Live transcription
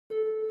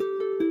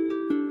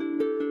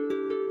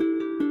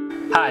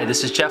Hi,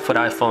 this is Jeff with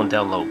iPhone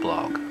Download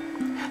Blog.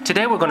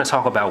 Today we're going to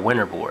talk about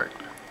WinterBoard.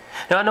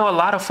 Now I know a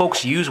lot of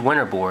folks use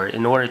WinterBoard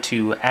in order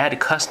to add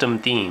custom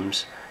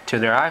themes to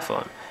their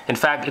iPhone. In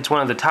fact, it's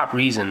one of the top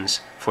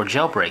reasons for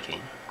jailbreaking.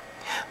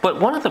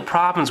 But one of the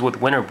problems with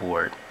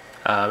WinterBoard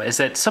is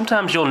that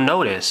sometimes you'll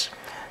notice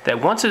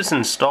that once it's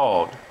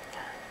installed,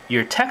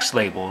 your text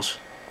labels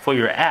for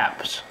your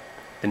apps,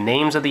 the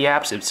names of the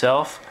apps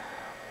itself,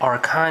 are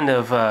kind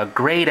of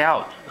grayed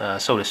out,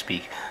 so to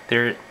speak.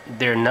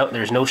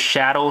 There's no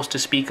shadows to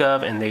speak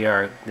of, and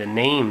the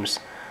names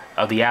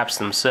of the apps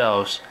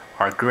themselves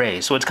are gray.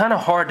 So it's kind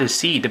of hard to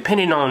see,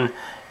 depending on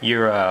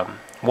your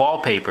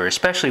wallpaper,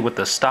 especially with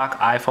the stock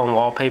iPhone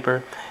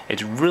wallpaper.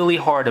 It's really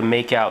hard to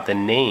make out the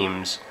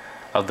names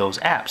of those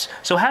apps.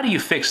 So how do you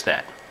fix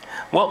that?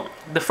 Well,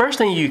 the first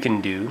thing you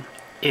can do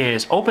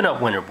is open up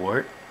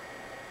WinterBoard,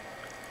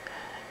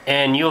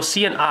 and you'll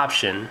see an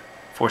option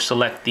for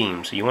select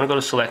themes. So you want to go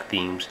to select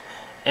themes,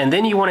 and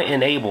then you want to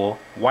enable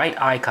white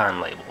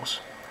icon labels.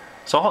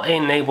 So I'll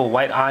enable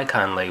white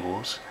icon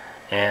labels,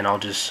 and I'll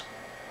just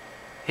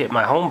hit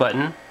my home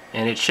button,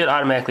 and it should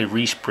automatically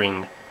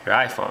respring your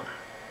iPhone.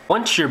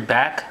 Once you're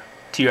back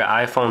to your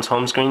iPhone's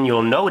home screen,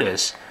 you'll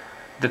notice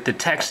that the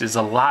text is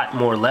a lot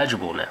more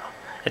legible now.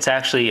 It's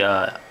actually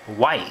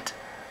white,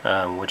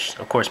 which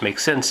of course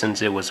makes sense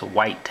since it was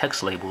white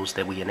text labels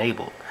that we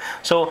enabled.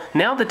 So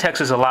now the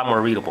text is a lot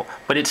more readable,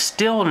 but it's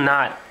still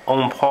not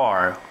on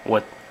par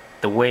with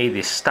the way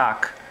the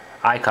stock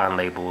icon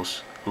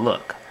labels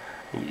look.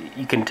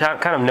 You can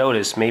kind of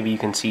notice, maybe you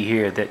can see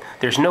here, that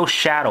there's no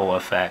shadow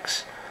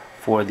effects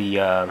for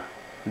the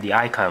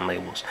icon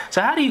labels.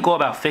 So how do you go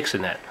about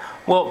fixing that?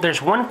 Well,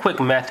 there's one quick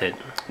method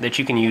that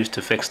you can use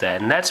to fix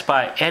that, and that's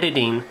by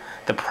editing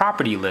the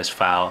property list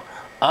file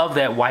of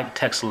that white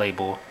text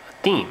label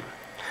theme.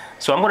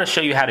 So I'm going to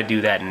show you how to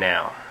do that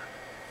now.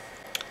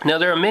 Now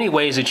there are many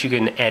ways that you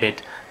can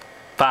edit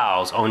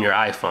files on your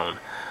iPhone.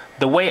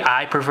 The way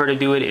I prefer to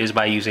do it is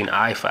by using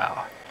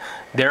iFile.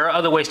 There are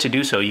other ways to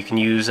do so. You can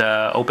use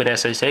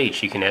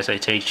OpenSSH. You can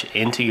SSH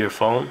into your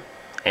phone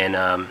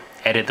and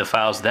edit the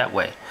files that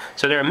way.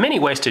 So there are many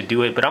ways to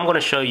do it, but I'm going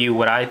to show you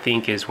what I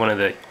think is one of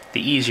the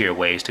easier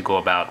ways to go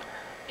about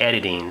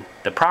editing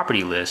the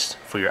property list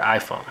for your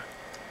iPhone.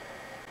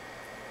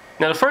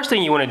 Now the first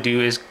thing you want to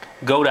do is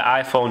go to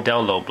iPhone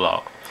Download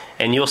Blog,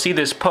 and you'll see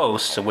this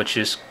post which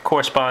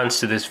corresponds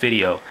to this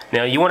video.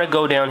 Now you want to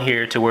go down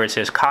here to where it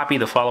says copy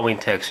the following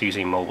text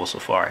using mobile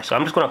Safari. So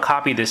I'm just going to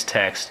copy this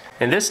text,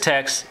 and this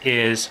text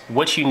is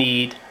what you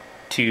need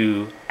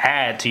to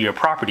add to your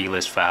property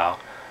list file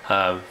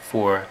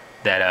for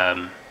that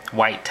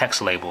white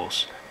text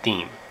labels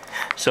theme.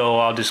 So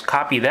I'll just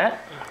copy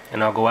that,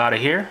 and I'll go out of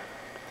here.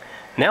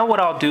 Now what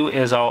I'll do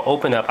is I'll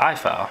open up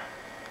iFile,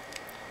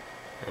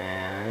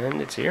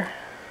 and it's here.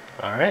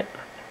 Alright.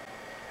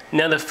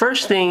 Now the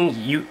first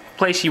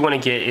place you want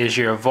to get is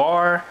your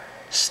var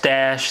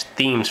stash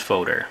themes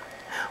folder.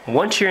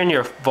 Once you're in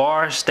your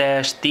var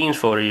stash themes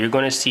folder, you're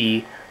going to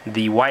see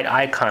the white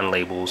icon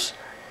labels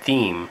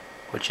theme,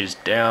 which is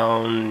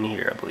down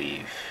here, I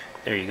believe.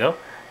 There you go.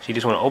 So you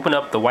just want to open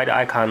up the white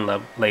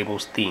icon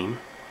labels theme,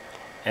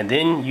 and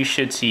then you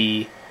should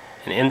see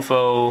an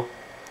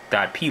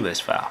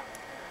info.plist file.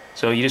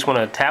 So you just want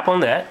to tap on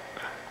that.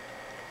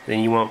 Then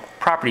you want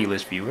property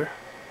list viewer,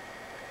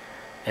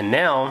 and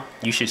now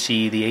you should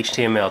see the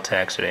HTML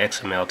text or the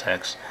XML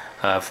text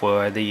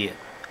for the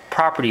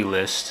property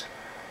list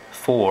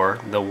for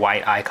the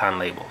white icon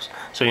labels.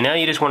 So now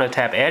you just want to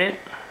tap edit,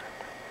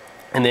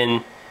 and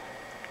then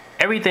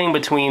everything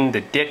between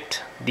the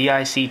dict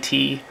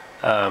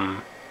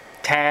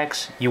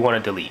tags you want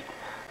to delete.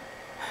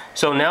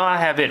 So now I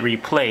have it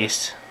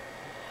replaced,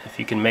 if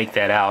you can make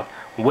that out,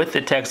 with the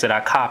text that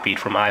I copied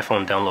from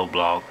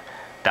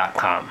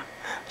iPhoneDownloadBlog.com.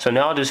 So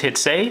now I'll just hit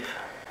save.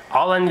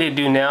 All I need to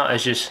do now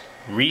is just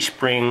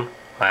respring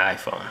my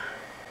iPhone.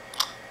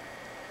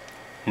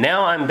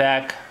 Now I'm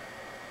back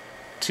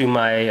to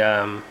my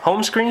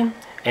home screen,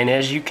 and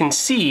as you can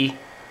see,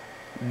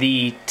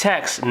 the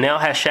text now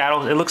has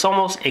shadows. It looks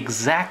almost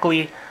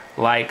exactly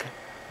like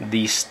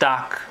the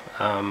stock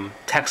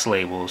text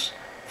labels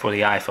for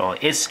the iPhone.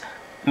 It's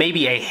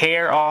maybe a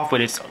hair off,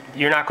 but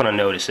you're not going to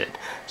notice it.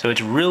 So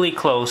it's really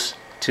close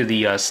to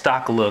the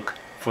stock look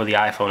for the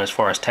iPhone as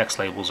far as text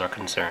labels are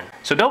concerned.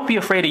 So don't be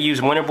afraid to use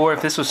WinterBoard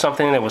if this was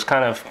something that was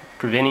kind of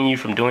preventing you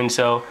from doing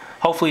so.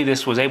 Hopefully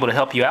this was able to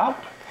help you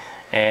out,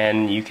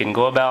 and you can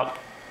go about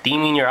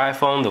theming your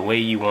iPhone the way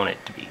you want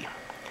it to be.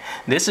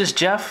 This is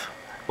Jeff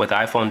with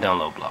iPhone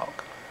Download Blog.